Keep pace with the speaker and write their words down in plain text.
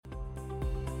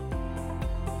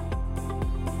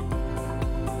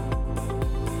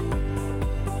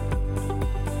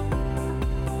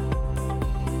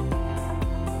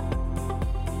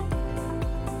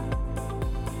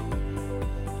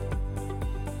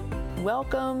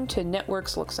Welcome to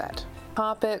Networks Looks At.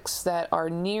 Topics that are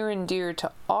near and dear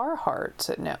to our hearts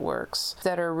at Networks,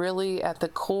 that are really at the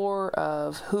core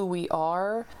of who we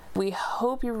are. We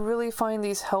hope you really find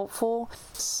these helpful,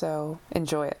 so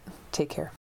enjoy it. Take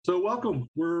care. So welcome.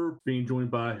 We're being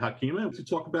joined by Hakima to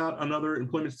talk about another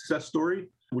employment success story.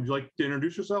 Would you like to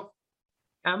introduce yourself?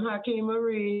 I'm Hakima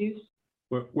Reeves.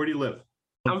 Where do you live?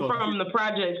 I'm from the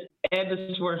project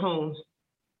Edwardsworth Homes,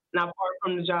 not far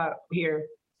from the job here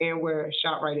and where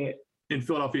ShopRite at. In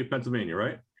Philadelphia, Pennsylvania,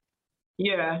 right?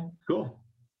 Yeah. Cool.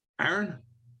 Aaron?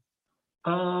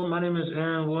 My name is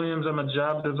Aaron Williams. I'm a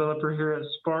job developer here at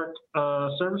Spark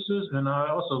Services, and I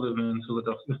also live in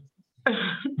Philadelphia.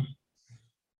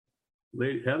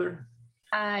 Lady Heather?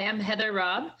 Hi, I'm Heather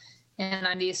Robb, and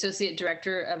I'm the Associate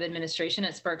Director of Administration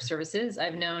at Spark Services.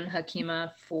 I've known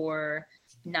Hakima for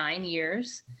 9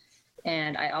 years,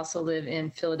 and I also live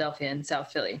in Philadelphia in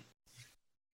South Philly.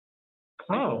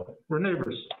 Oh, we're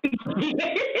neighbors.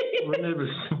 We're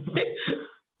neighbors.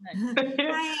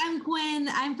 Hi, I'm Gwen.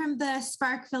 I'm from the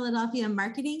Spark Philadelphia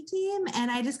marketing team, and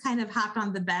I just kind of hopped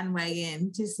on the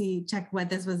bandwagon to check what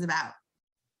this was about.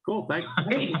 Cool, thanks.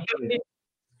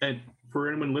 And for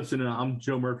anyone listening, I'm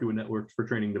Joe Murphy with Networks for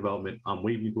Training Development. I'm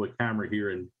waving into a camera here,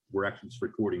 and we're actually just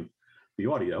recording the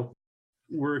audio.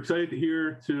 We're excited to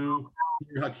hear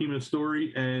Hakima's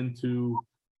story and to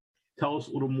tell us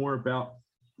a little more about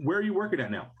where are you working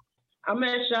at now? I'm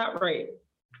at ShopRite.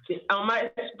 I'm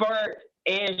at Spark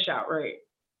and ShopRite.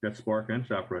 Got Spark and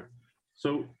ShopRite.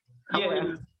 So how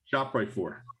long is ShopRite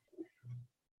for?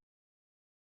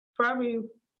 Probably. It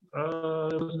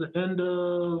was the end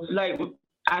of...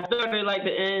 I started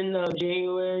the end of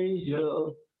January,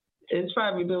 so it's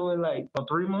probably been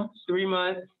 3 months? 3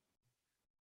 months.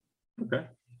 Okay.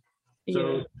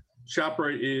 So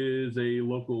ShopRite is a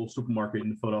local supermarket in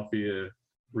the Philadelphia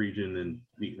region and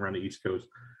around the East Coast.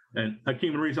 And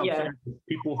Hakima Reeves, I'm saying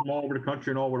people from all over the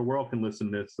country and all over the world can listen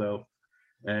to this. So,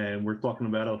 and we're talking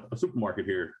about a supermarket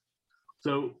here.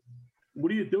 So what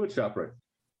do you do at ShopRite?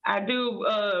 I do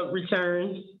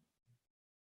returns.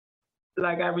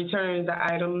 I return the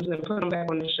items and put them back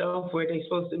on the shelf where they're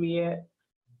supposed to be at.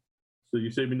 So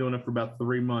you say you've been doing it for about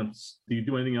 3 months. Do you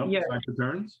do anything else besides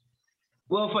returns?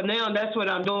 Well, for now, that's what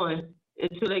I'm doing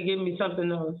until they give me something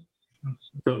else.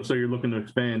 So you're looking to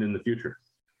expand in the future?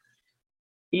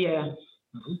 Yeah.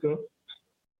 Okay.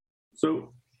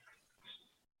 So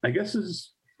I guess this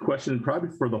is a question probably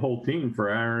for the whole team, for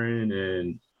Aaron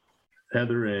and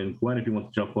Heather and Gwen, if you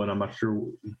want to jump in, I'm not sure.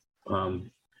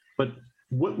 But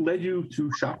what led you to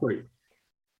ShopRite?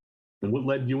 And what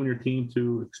led you and your team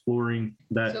to exploring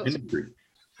that industry?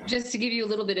 Just to give you a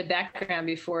little bit of background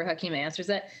before Hakima answers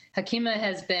that, Hakima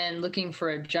has been looking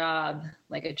for a job,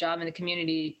 a job in the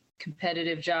community,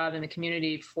 competitive job in the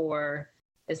community for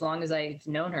as long as I've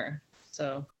known her.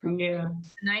 So 9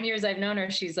 years I've known her,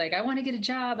 she's like, I want to get a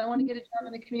job. I want to get a job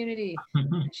in the community.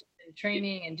 And she's been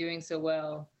training and doing so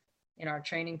well in our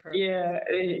training program. Yeah,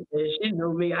 she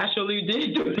knew me. I surely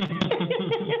did do it.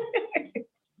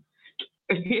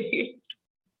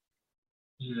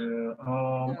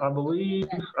 I believe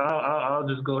I'll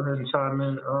just go ahead and chime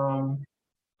in.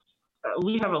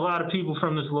 We have a lot of people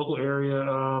from this local area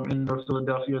in North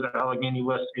Philadelphia, the Allegheny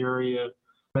West area.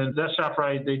 And that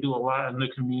ShopRite, they do a lot in the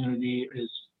community.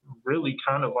 It's really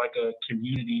kind of like a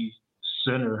community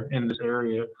center in this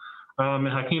area. And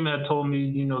Hakima had told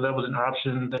me, that was an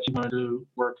option that you wanted to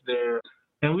work there.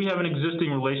 And we have an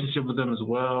existing relationship with them as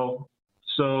well.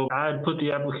 So I had put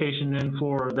the application in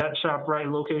for that ShopRite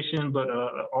location, but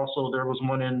also there was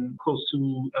one in close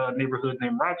to a neighborhood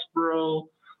named Roxborough.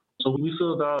 So we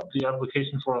filled out the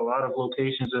application for a lot of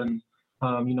locations. And,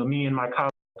 me and my colleague,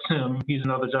 Tim, he's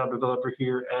another job developer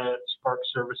here at Spark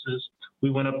Services. We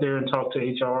went up there and talked to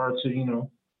HR to,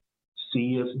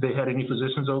 see if they had any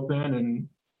positions open. And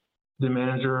the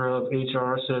manager of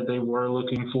HR said they were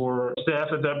looking for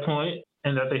staff at that point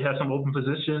and that they had some open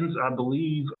positions. I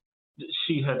believe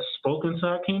she had spoken to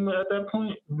Hakima at that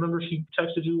point. Remember, she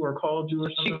texted you or called you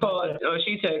or something?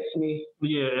 She texted me.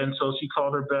 Yeah, and so she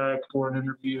called her back for an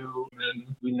interview,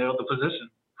 and we nailed the position.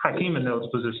 Hakima nailed the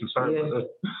position. Sorry about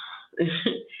that.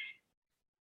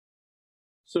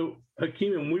 So,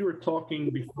 Hakima, when we were talking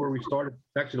before we started,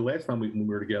 actually the last time when we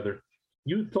were together,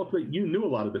 you talked about you knew a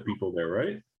lot of the people there,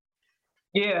 right?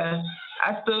 Yeah,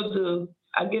 I still do.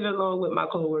 I get along with my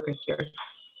coworkers here.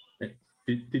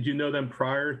 Did you know them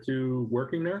prior to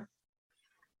working there?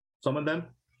 Some of them?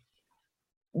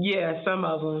 Yeah, some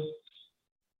of them.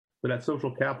 But that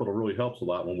social capital really helps a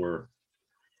lot when we're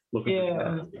looking for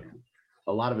jobs.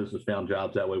 A lot of us have found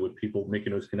jobs that way with people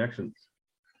making those connections.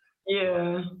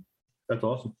 Yeah. That's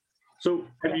awesome. So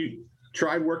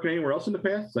tried working anywhere else in the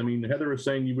past? I mean, Heather was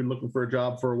saying you've been looking for a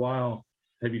job for a while.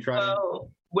 Have you tried?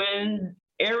 When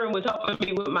Aaron was helping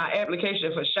me with my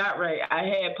application for ShopRite, I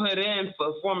had put in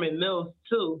for Foreman Mills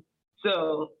too.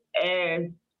 So as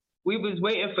we was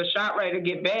waiting for ShopRite to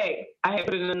get back, I had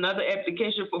put in another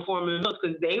application for Foreman Mills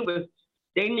because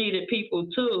they needed people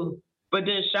too. But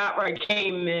then ShopRite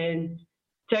came and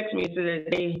texted me and said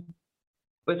that they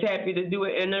was happy to do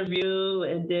an interview,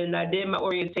 and then I did my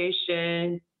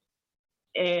orientation,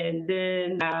 and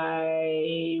then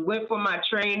I went for my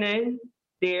training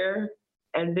there,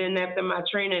 and then after my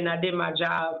training, I did my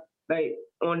job like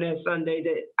on that Sunday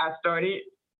that I started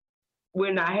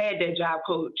when I had that job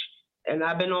coach, and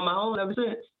I've been on my own ever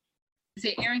since.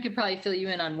 See, Erin could probably fill you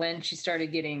in on when she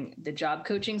started getting the job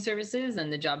coaching services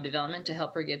and the job development to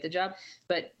help her get the job.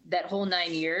 But that whole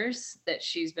 9 years that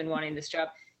she's been wanting this job,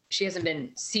 she hasn't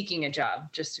been seeking a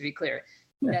job, just to be clear.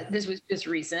 Yeah. This was just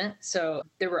recent. So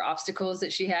there were obstacles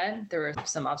that she had. There were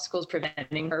some obstacles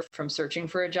preventing her from searching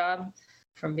for a job,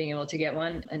 from being able to get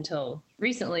one until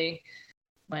recently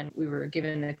when we were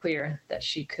given the clear that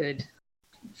she could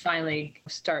finally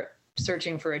start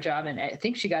searching for a job. And I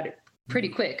think she got it pretty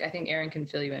quick. I think Erin can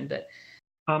fill you in, but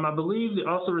I believe the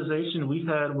authorization we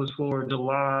had was for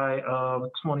July of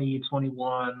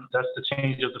 2021. That's the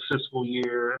change of the fiscal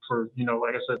year for,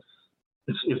 like I said,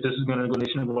 if this is going to go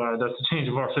nationwide, that's the change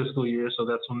of our fiscal year. So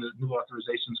that's when the new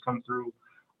authorizations come through.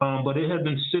 But it had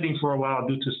been sitting for a while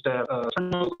due to staff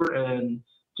turnover and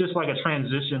just like a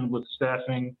transition with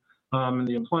staffing in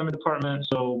the employment department.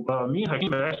 So me and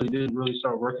Hakeem actually didn't really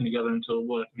start working together until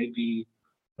maybe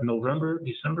November,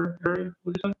 December area,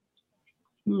 would you say?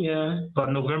 Yeah.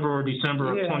 About November or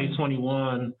December of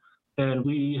 2021. And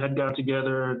we had got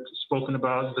together, spoken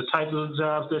about the type of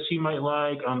jobs that she might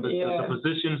like, the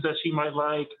positions that she might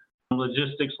like,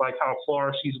 logistics, like how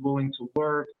far she's willing to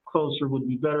work. Closer would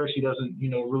be better. She doesn't,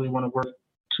 really want to work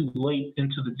too late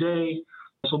into the day.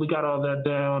 So we got all that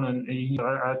down, and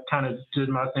I kind of did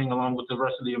my thing along with the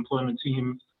rest of the employment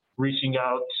team, reaching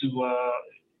out to,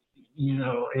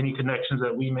 any connections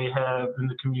that we may have in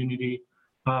the community.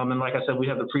 And like I said, we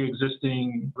have the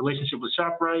pre-existing relationship with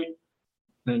ShopRite,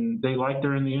 and they liked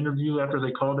her in the interview after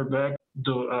they called her back.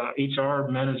 The HR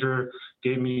manager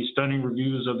gave me stunning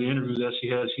reviews of the interview that she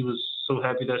had. She was so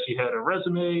happy that she had a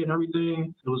resume and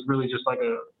everything. It was really just like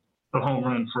a home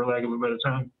run, for lack of a better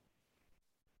term.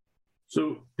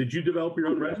 So did you develop your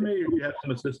own resume, or do you have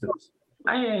some assistance?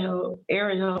 I had help.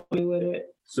 Aaron helped me with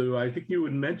it. So I think you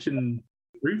would mention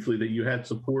briefly that you had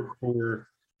support for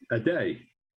a day.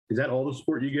 Is that all the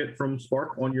support you get from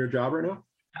Spark on your job right now?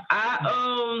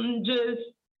 I just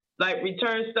like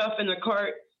return stuff in the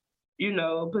cart,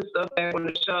 put stuff back on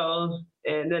the shelves,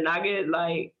 and then I get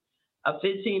like a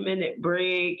 15-minute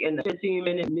break and a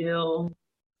 15-minute meal.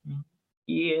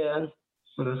 Yeah.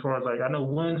 But as far as I know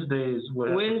Wednesdays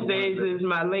is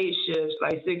my late shifts,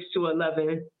 like 6 to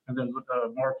 11. And then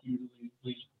Mark usually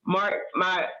leaves. Mark,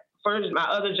 my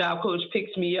other job coach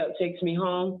picks me up, takes me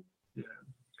home. Yeah.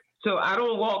 So I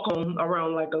don't walk home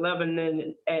around like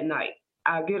 11 at night.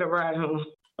 I get a ride home.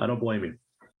 I don't blame you.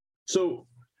 So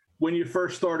when you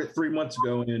first started 3 months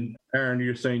ago, and Aaron,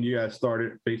 you're saying you guys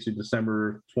started basically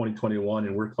December 2021,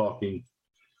 and we're talking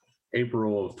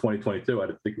April of 2022. I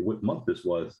didn't think what month this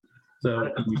was.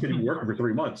 So you couldn't even work for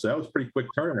 3 months. So that was a pretty quick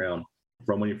turnaround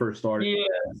from when you first started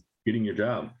getting your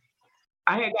job.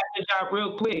 I had got the job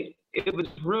real quick. It was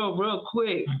real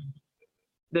quick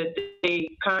that they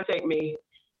contacted me.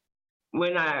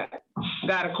 When I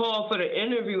got a call for the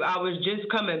interview, I was just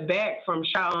coming back from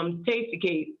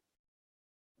Tastykade.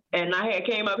 And I had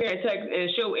came up here and text and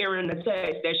showed Erin the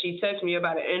text that she texted me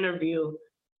about an interview.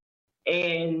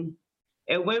 And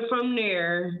it went from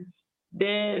there.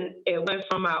 Then it went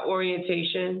from my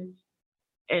orientation.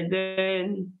 And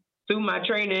then through my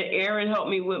training, Erin helped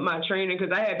me with my training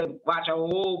because I had to watch a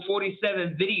whole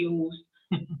 47 videos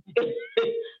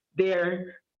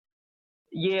there.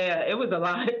 Yeah, it was a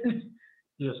lot.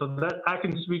 Yeah, so that I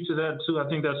can speak to that too. I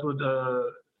think that's what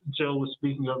Joe was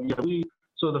speaking of. Yeah,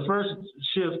 so the first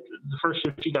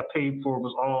shift she got paid for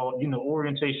was all,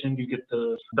 orientation. You get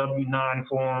the W-9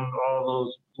 form, all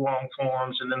those long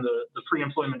forms, and then the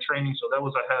pre-employment training. So that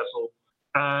was a hassle.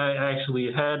 I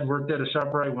actually had worked at a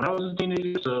ShopRite when I was a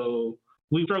teenager, so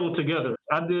we struggled together.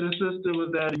 I did assist her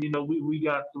with that, and we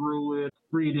got through it.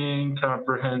 Reading,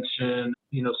 comprehension,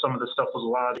 some of the stuff was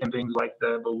logic and things like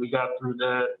that, but we got through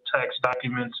that, tax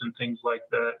documents and things like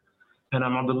that. And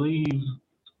I believe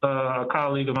a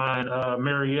colleague of mine,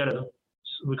 Marietta,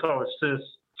 we call her Sis,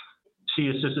 she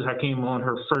assisted Hakeem on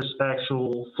her first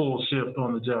actual full shift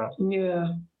on the job. Yeah.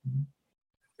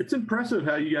 It's impressive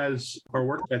how you guys are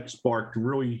working at Spark to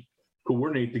really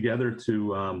coordinate together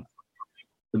to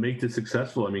make this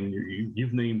successful? I mean,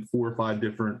 you've named 4 or 5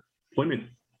 different employment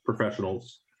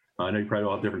professionals. I know you probably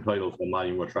all have different titles, so I'm not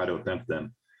even going to try to attempt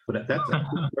them. But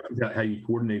that's how you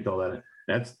coordinate all that.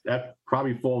 That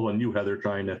probably falls on you, Heather,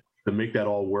 trying to make that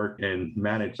all work and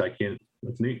manage.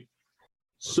 That's neat.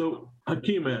 So,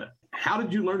 Hakima, how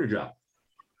did you learn your job?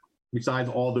 Besides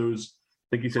all those,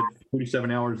 I think you said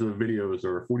 47 hours of videos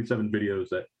or 47 videos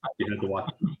that you had to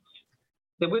watch.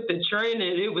 With the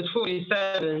training, it was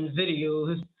 47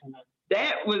 videos.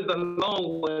 That was a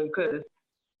long one because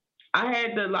I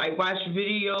had to like watch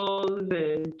videos,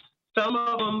 and some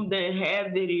of them didn't have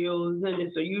videos in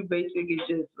it. So you basically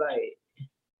just like,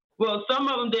 well, some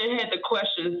of them didn't have the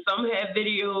questions. Some had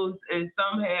videos, and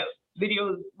some had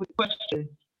videos with questions.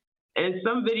 And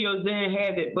some videos didn't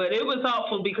have it, but it was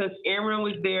helpful because Aaron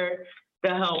was there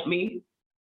to help me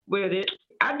with it.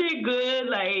 I did good,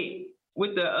 like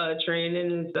with the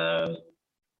training and stuff.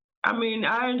 I mean,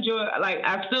 I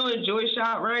still enjoy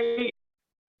ShopRite.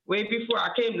 Way before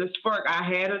I came to Spark, I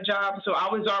had a job, so I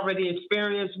was already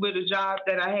experienced with a job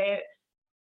that I had.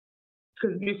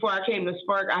 Because before I came to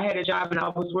Spark, I had a job and I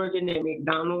was working at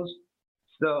McDonald's.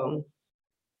 So.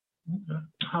 Okay.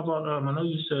 How about, I know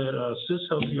you said Sis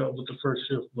helped you out with the first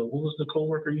shift, but what was the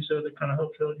coworker you said that kind of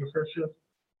helped you out your first shift?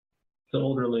 The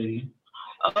older lady.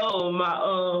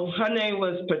 Oh, her name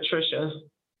was Patricia.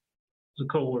 The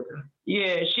coworker.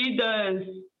 Yeah, she does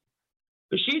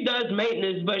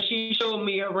maintenance, but she showed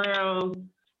me around.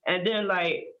 And then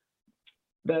like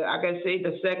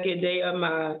the second day of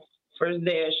my first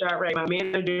day at ShopRite, my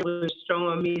manager was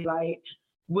showing me like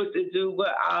what to do,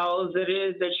 what hours it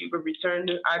is that you could return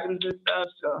the items and stuff.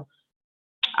 So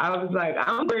I was like,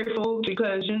 I'm grateful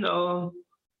because,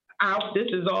 this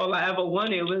is all I ever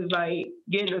wanted was like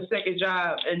getting a second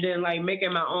job and then like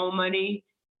making my own money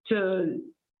to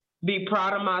be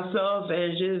proud of myself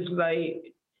and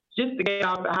just to get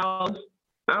out the house.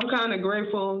 I'm kind of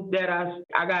grateful that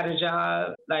I got a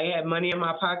job, like had money in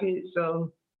my pocket.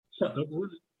 So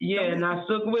yeah, and I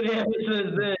stuck with it ever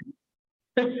since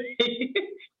then.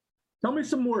 Tell me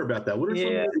some more about that. What are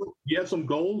you have some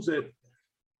goals that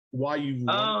why you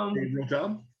want a real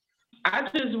job? I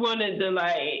just wanted to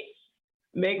like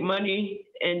make money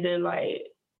and then like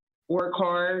work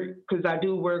hard because I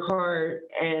do work hard,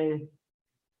 and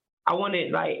I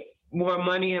wanted like more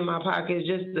money in my pocket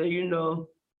just to,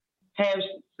 have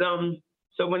some,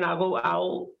 so when I go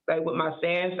out, like with my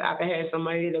staff, I can have some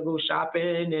money to go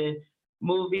shopping and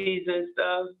movies and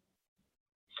stuff.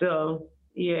 So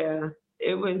yeah,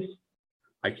 it was.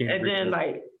 And then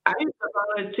like I used to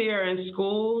volunteer in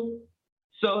school,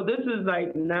 so this is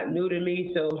like not new to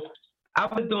me. So I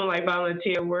was doing like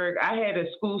volunteer work. I had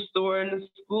a school store in the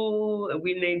school, and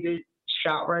we named it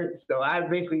ShopRite. So I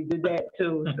basically did that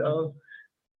too. So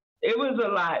it was a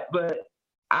lot, but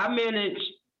I managed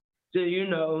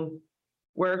to,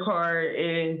 work hard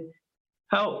and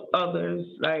help others.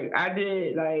 Like I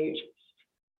did, like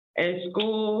in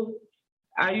school,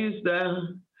 I used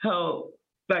to help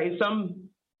like some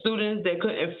students that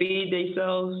couldn't feed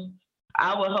themselves.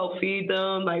 I would help feed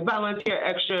them, like volunteer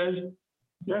extra.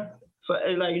 Yeah. For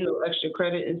like, extra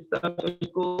credit and stuff in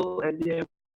school. And then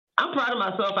I'm proud of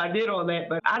myself. I did all that,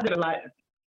 but I did a lot.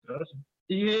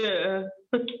 Yeah.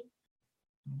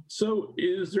 So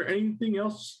is there anything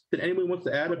else that anyone wants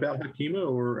to add about Hakima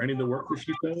or any of the work that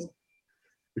she's done?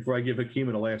 Before I give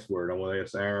Hakima the last word, I want to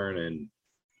ask Aaron and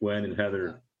Gwen and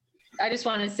Heather. I just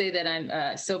want to say that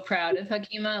I'm so proud of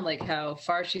Hakima, like how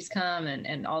far she's come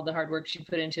and all the hard work she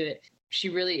put into it. She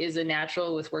really is a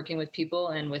natural with working with people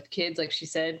and with kids, like she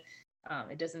said.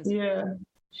 It doesn't. Yeah.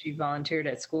 She volunteered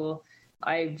at school.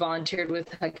 I volunteered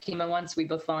with Hakima once. We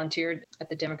both volunteered at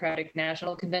the Democratic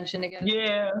National Convention together.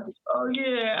 Yeah. Oh,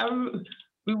 yeah.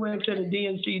 We went to the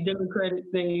DNC Democratic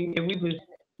thing, and we was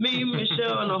me,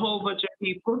 Michelle, and a whole bunch of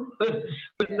people was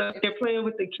up there playing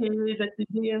with the kids at the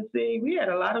DNC. We had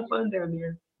a lot of fun down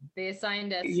there. They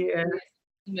assigned us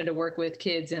to work with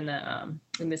kids in the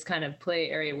in this kind of play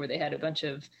area where they had a bunch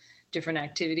of different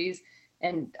activities.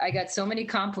 And I got so many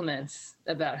compliments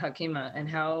about Hakima and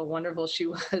how wonderful she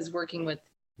was working with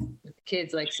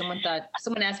kids. Like someone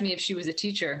asked me if she was a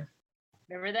teacher.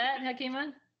 Remember that,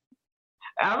 Hakima?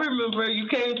 I remember you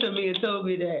came to me and told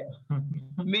me that.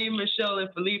 Me, Michelle,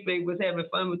 and Felipe was having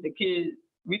fun with the kids.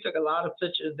 We took a lot of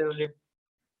pictures down there.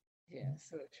 Yeah,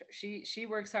 so she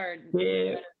works hard.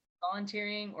 Yeah.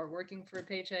 Volunteering or working for a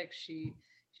paycheck, she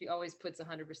always puts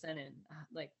 100% in,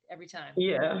 like every time.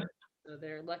 Yeah. So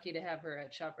they're lucky to have her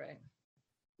at ShopRite.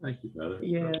 Thank you, brother.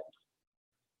 Yeah.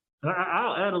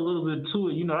 I'll add a little bit to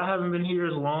it. I haven't been here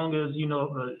as long as,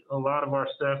 a lot of our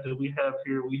staff that we have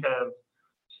here. We have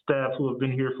staff who have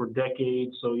been here for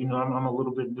decades. So, I'm a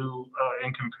little bit new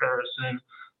in comparison.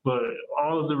 But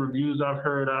all of the reviews I've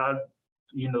heard,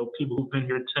 people who've been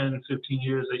here 10, 15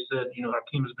 years, they said,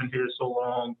 Hakeema's been here so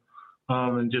long,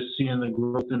 and just seeing the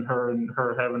growth in her and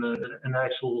her having an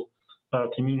actual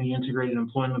community integrated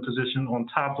employment position on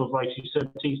top of, like she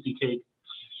said, Tasty Cake.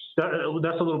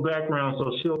 That's a little background.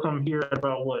 So she'll come here at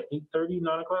about 8:30,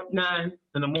 9 o'clock? 9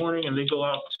 in the morning, and they go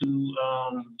out to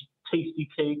Tasty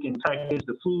Cake and package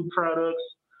the food products.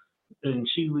 And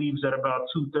she leaves at about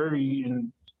 2:30,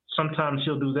 and sometimes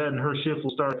she'll do that, and her shift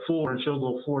will start at 4, and she'll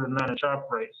go 4 to 9 at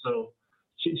ShopRite. So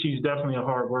she's definitely a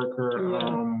hard worker.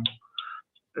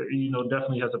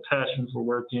 Definitely has a passion for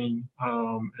working,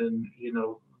 and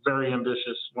very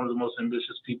ambitious. One of the most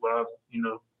ambitious people I've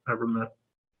ever met.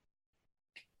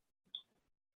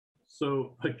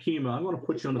 So Hakeema, I'm going to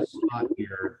put you on the spot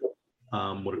here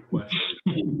with a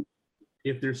question.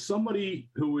 If there's somebody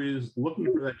who is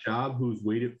looking for that job, who's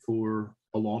waited for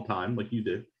a long time, like you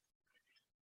did,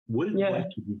 what advice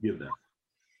would you give them?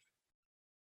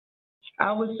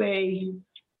 I would say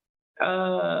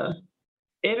it'll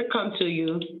come to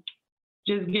you.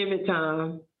 Just give it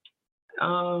time.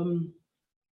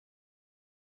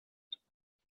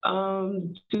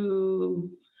 To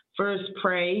first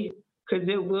pray, because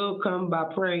it will come by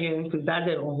praying, because I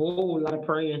did a whole lot of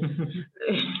praying.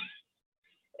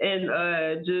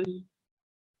 And just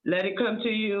let it come to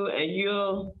you,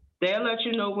 and they'll let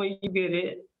you know when you get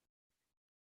it.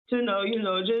 To know,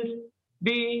 just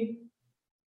be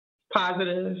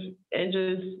positive and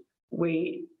just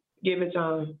wait. Give it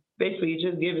time. Basically,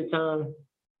 just give it time.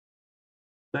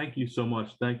 Thank you so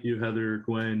much. Thank you, Heather,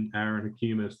 Gwen, Aaron,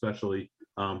 Hakeema, especially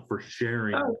for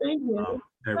sharing. Oh, thank you.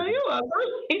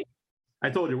 I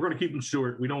told you, we're going to keep them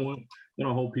short. We don't want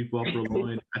to hold people up for a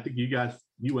line. I think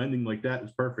you ending like that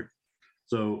is perfect.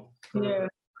 So,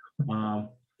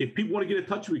 if people want to get in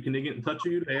touch with you, can they get in touch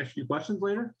with you to ask you questions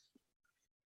later?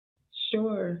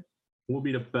 Sure. What will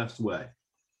be the best way?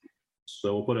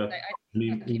 So we'll put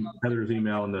Heather's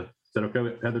email in the. Is that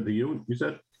okay, Heather? To you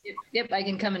said? Yep, I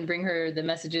can come and bring her the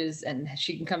messages, and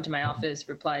she can come to my office,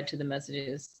 reply to the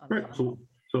messages. Right. So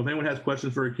if anyone has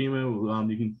questions for Hakeema,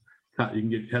 you can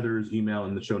get Heather's email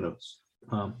in the show notes.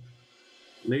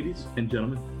 Ladies and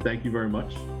gentlemen, thank you very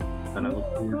much, and I look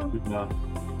forward to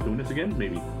doing this again,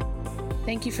 maybe.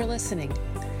 Thank you for listening.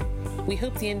 We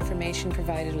hope the information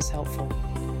provided was helpful.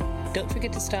 Don't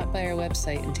forget to stop by our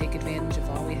website and take advantage of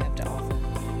all we have to offer.